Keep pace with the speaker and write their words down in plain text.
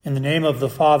In the name of the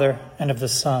Father, and of the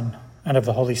Son, and of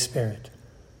the Holy Spirit.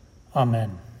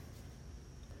 Amen.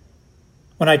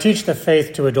 When I teach the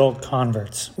faith to adult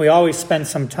converts, we always spend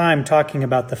some time talking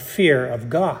about the fear of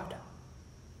God.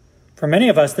 For many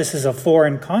of us, this is a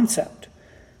foreign concept.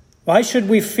 Why should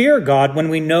we fear God when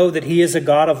we know that He is a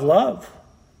God of love?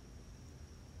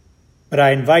 But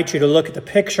I invite you to look at the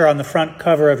picture on the front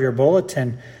cover of your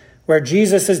bulletin, where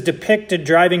Jesus is depicted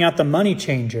driving out the money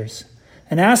changers,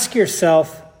 and ask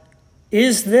yourself,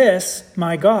 is this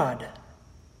my God?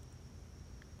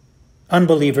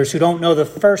 Unbelievers who don't know the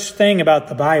first thing about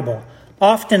the Bible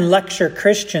often lecture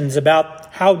Christians about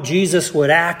how Jesus would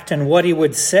act and what He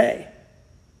would say.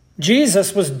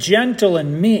 Jesus was gentle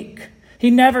and meek.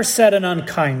 He never said an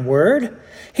unkind word.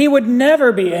 He would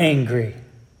never be angry.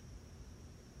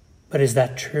 But is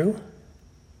that true?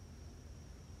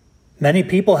 Many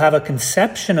people have a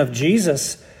conception of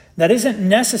Jesus that isn't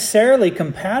necessarily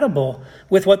compatible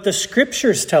with what the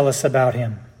Scriptures tell us about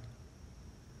Him.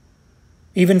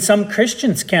 Even some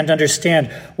Christians can't understand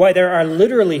why there are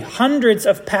literally hundreds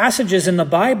of passages in the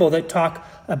Bible that talk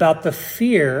about the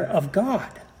fear of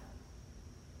God.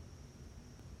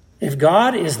 If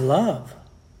God is love,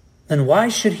 then why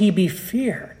should He be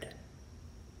feared?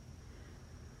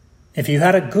 If you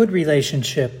had a good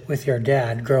relationship with your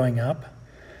dad growing up,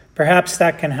 perhaps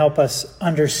that can help us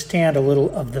understand a little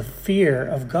of the fear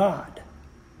of God.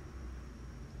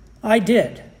 I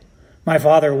did. My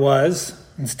father was,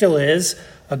 and still is,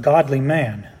 a godly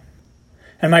man.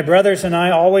 And my brothers and I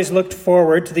always looked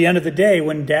forward to the end of the day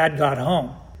when Dad got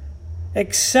home.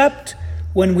 Except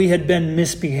when we had been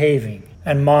misbehaving,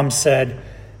 and Mom said,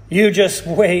 "You just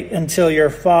wait until your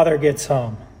father gets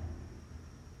home."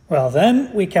 Well,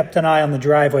 then we kept an eye on the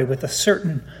driveway with a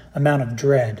certain amount of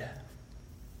dread.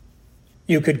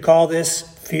 You could call this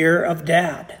fear of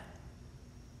Dad.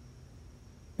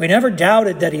 We never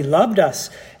doubted that He loved us,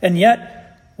 and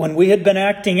yet, when we had been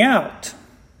acting out,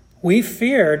 we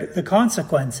feared the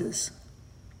consequences.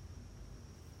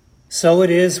 So it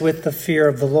is with the fear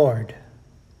of the Lord.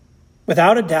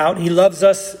 Without a doubt, He loves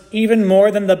us even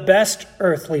more than the best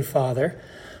earthly father,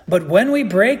 but when we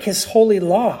break His holy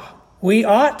law, we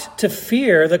ought to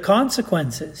fear the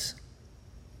consequences.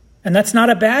 And that's not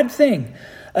a bad thing.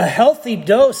 A healthy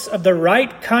dose of the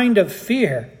right kind of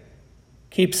fear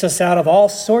keeps us out of all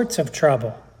sorts of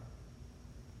trouble.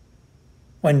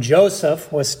 When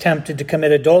Joseph was tempted to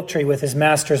commit adultery with his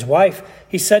master's wife,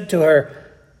 he said to her,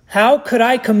 "How could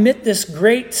I commit this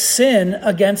great sin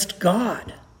against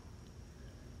God?"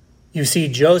 You see,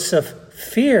 Joseph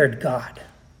feared God.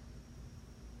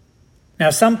 Now,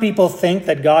 some people think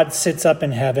that God sits up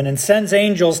in heaven and sends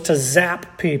angels to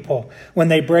zap people when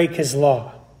they break His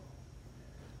law.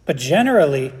 But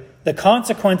generally, the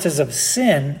consequences of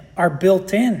sin are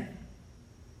built in.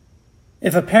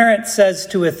 If a parent says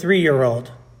to a 3-year-old,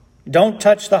 "Don't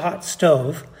touch the hot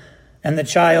stove," and the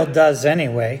child does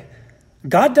anyway,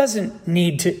 God doesn't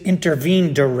need to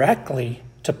intervene directly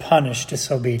to punish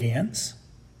disobedience.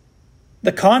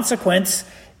 The consequence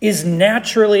is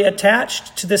naturally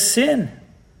attached to the sin.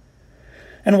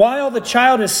 And while the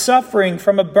child is suffering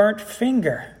from a burnt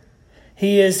finger,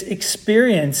 he is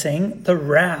experiencing the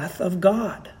wrath of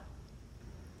God.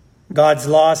 God's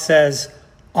law says,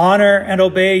 honor and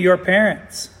obey your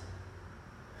parents.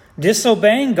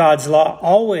 Disobeying God's law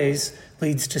always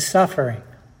leads to suffering.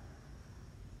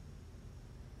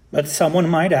 But someone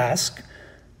might ask,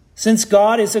 since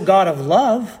God is a God of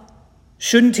love,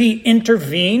 shouldn't He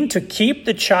intervene to keep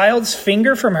the child's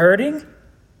finger from hurting?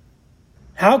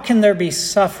 How can there be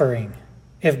suffering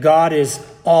if God is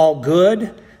all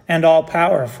good and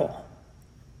all-powerful?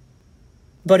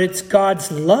 But it's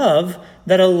God's love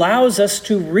that allows us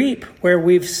to reap where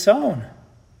we've sown.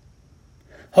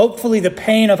 Hopefully the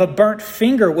pain of a burnt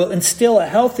finger will instill a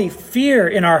healthy fear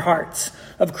in our hearts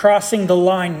of crossing the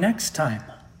line next time.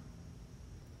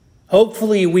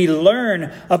 Hopefully we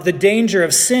learn of the danger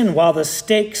of sin while the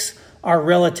stakes are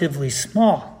relatively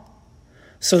small,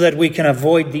 so that we can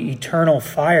avoid the eternal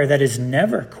fire that is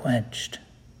never quenched.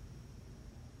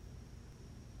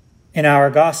 In our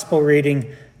gospel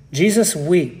reading, Jesus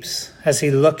weeps as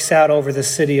He looks out over the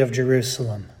city of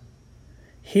Jerusalem.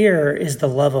 Here is the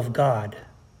love of God,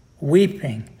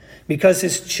 weeping because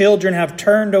His children have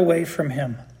turned away from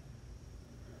Him.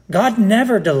 God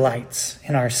never delights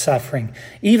in our suffering,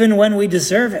 even when we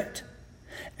deserve it.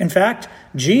 In fact,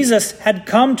 Jesus had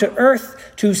come to earth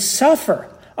to suffer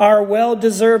our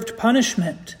well-deserved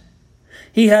punishment.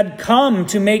 He had come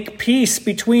to make peace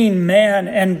between man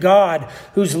and God,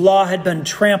 whose law had been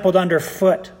trampled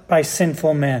underfoot by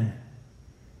sinful men.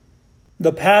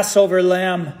 The Passover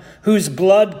lamb, whose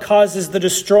blood causes the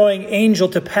destroying angel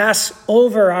to pass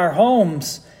over our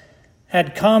homes,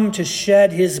 had come to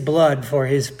shed his blood for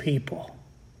his people.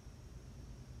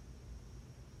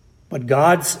 But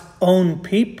God's own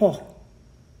people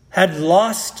had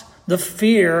lost the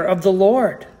fear of the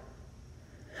Lord.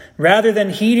 Rather than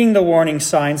heeding the warning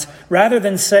signs, rather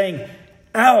than saying,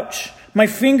 "Ouch, my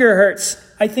finger hurts,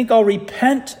 I think I'll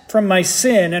repent from my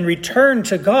sin and return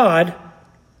to God,"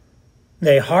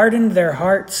 they hardened their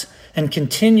hearts and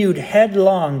continued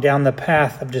headlong down the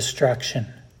path of destruction.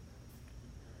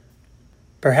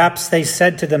 Perhaps they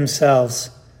said to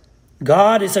themselves,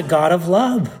 "God is a God of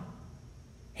love.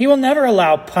 He will never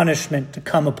allow punishment to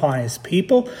come upon his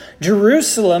people.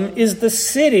 Jerusalem is the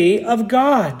city of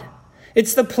God.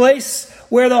 It's the place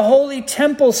where the holy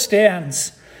temple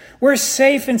stands. We're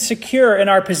safe and secure in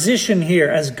our position here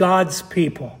as God's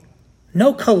people.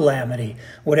 No calamity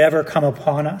would ever come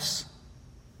upon us."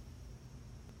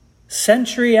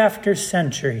 Century after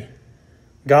century,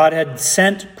 God had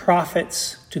sent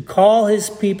prophets to call his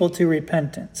people to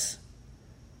repentance.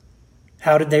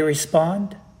 How did they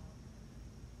respond?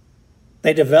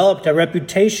 They developed a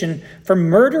reputation for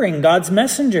murdering God's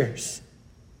messengers.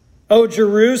 "O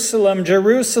Jerusalem,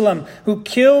 Jerusalem, who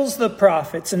kills the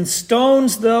prophets and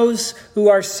stones those who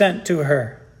are sent to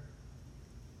her."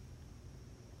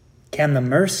 Can the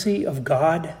mercy of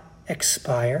God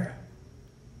expire?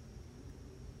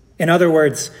 In other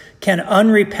words, can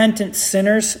unrepentant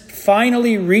sinners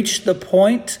finally reach the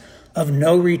point of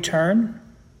no return?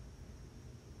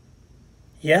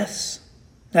 Yes,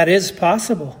 that is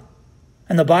possible.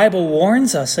 And the Bible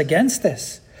warns us against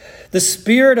this. The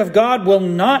Spirit of God will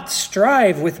not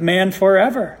strive with man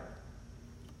forever.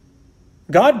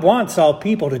 God wants all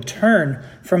people to turn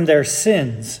from their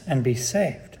sins and be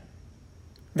saved.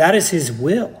 That is his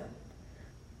will.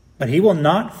 But he will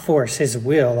not force his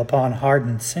will upon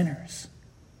hardened sinners.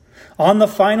 On the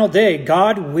final day,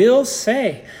 God will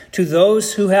say to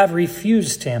those who have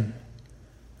refused him,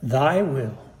 "Thy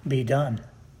will be done."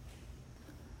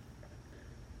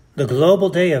 The global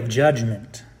day of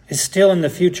judgment is still in the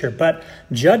future, but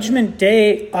Judgment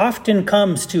Day often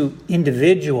comes to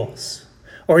individuals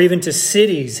or even to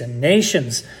cities and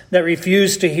nations that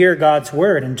refuse to hear God's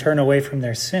word and turn away from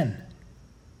their sin.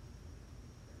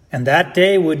 And that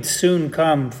day would soon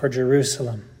come for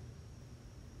Jerusalem.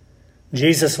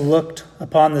 Jesus looked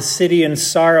upon the city in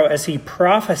sorrow as he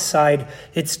prophesied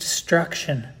its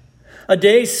destruction. A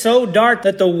day so dark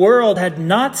that the world had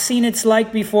not seen its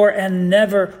like before and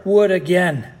never would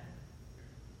again.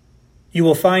 You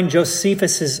will find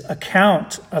Josephus'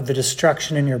 account of the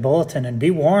destruction in your bulletin, and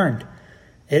be warned,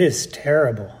 it is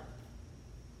terrible.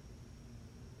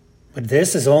 But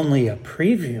this is only a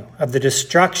preview of the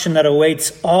destruction that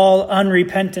awaits all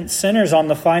unrepentant sinners on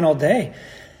the final day.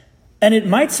 And it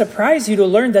might surprise you to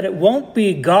learn that it won't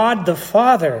be God the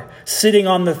Father sitting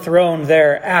on the throne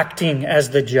there acting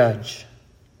as the judge.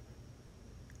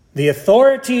 The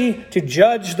authority to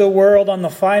judge the world on the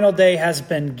final day has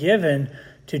been given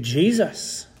to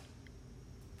Jesus.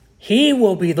 He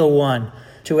will be the one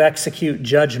to execute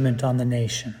judgment on the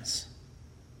nations.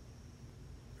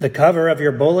 The cover of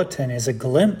your bulletin is a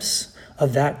glimpse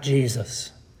of that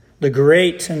Jesus, the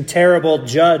great and terrible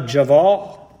judge of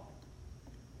all.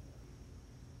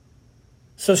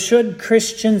 So should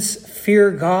Christians fear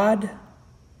God?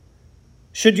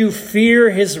 Should you fear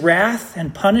his wrath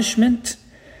and punishment?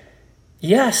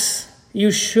 Yes,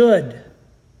 you should.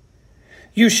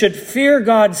 You should fear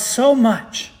God so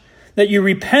much that you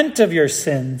repent of your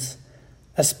sins,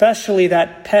 especially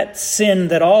that pet sin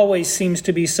that always seems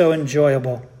to be so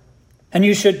enjoyable. And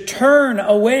you should turn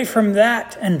away from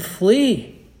that and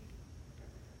flee.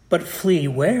 But flee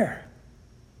where?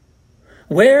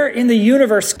 Where in the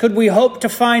universe could we hope to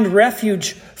find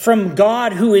refuge from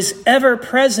God who is ever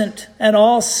present and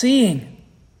all-seeing?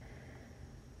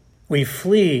 We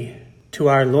flee to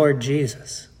our Lord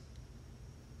Jesus.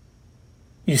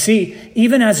 You see,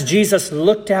 even as Jesus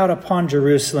looked out upon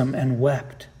Jerusalem and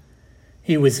wept,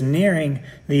 he was nearing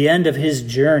the end of his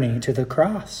journey to the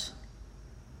cross.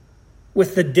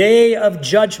 With the day of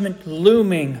judgment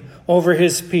looming over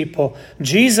his people,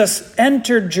 Jesus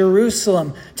entered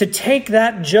Jerusalem to take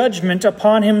that judgment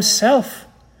upon himself,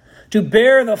 to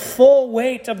bear the full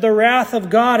weight of the wrath of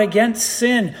God against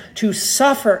sin, to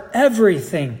suffer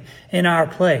everything in our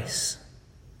place.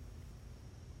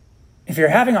 If you're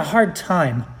having a hard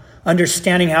time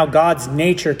understanding how God's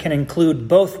nature can include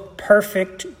both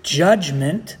perfect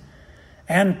judgment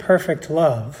and perfect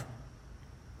love,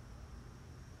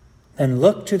 then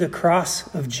look to the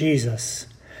cross of Jesus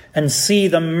and see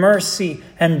the mercy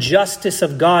and justice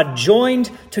of God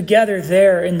joined together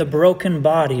there in the broken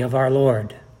body of our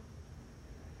Lord.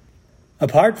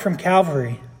 Apart from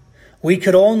Calvary, we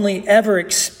could only ever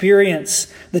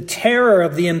experience the terror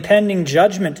of the impending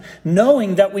judgment,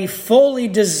 knowing that we fully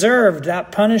deserved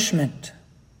that punishment.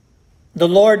 The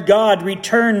Lord God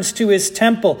returns to his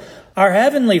temple. Our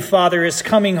heavenly Father is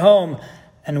coming home,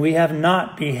 and we have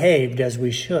not behaved as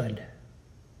we should.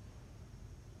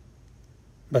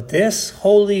 But this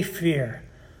holy fear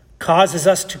causes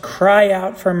us to cry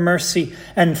out for mercy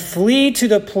and flee to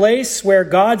the place where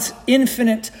God's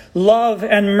infinite love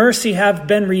and mercy have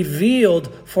been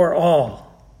revealed for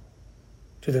all,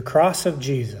 to the cross of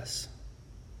Jesus.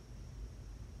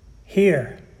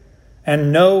 Here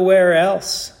and nowhere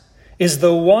else is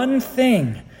the one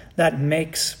thing that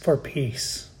makes for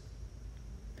peace.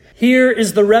 Here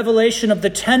is the revelation of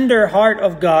the tender heart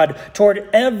of God toward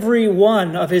every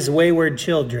one of his wayward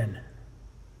children.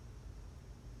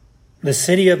 The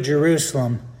city of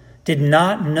Jerusalem did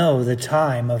not know the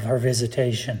time of her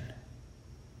visitation.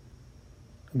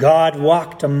 God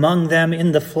walked among them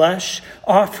in the flesh,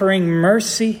 offering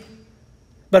mercy,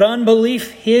 but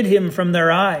unbelief hid him from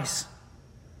their eyes.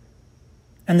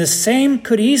 And the same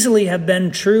could easily have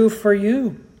been true for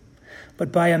you,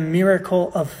 but by a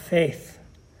miracle of faith,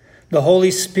 the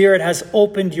Holy Spirit has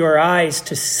opened your eyes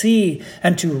to see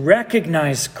and to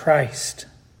recognize Christ.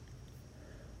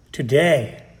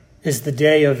 Today is the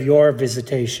day of your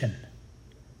visitation.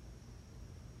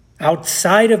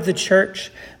 Outside of the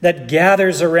church that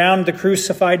gathers around the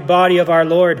crucified body of our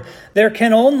Lord, there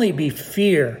can only be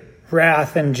fear,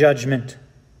 wrath, and judgment.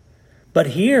 But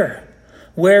here,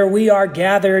 where we are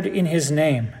gathered in his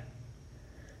name,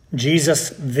 Jesus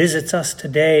visits us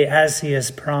today as he has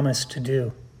promised to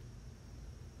do.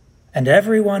 And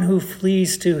everyone who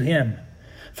flees to him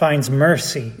finds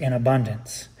mercy in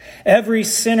abundance. Every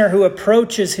sinner who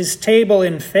approaches his table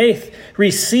in faith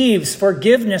receives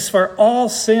forgiveness for all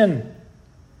sin.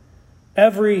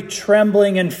 Every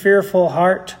trembling and fearful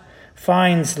heart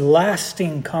finds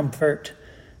lasting comfort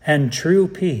and true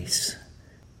peace.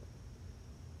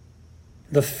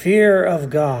 The fear of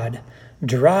God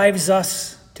drives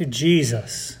us to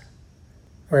Jesus,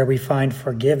 where we find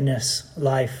forgiveness,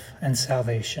 life, and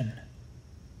salvation.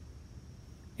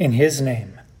 In his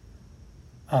name,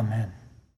 amen.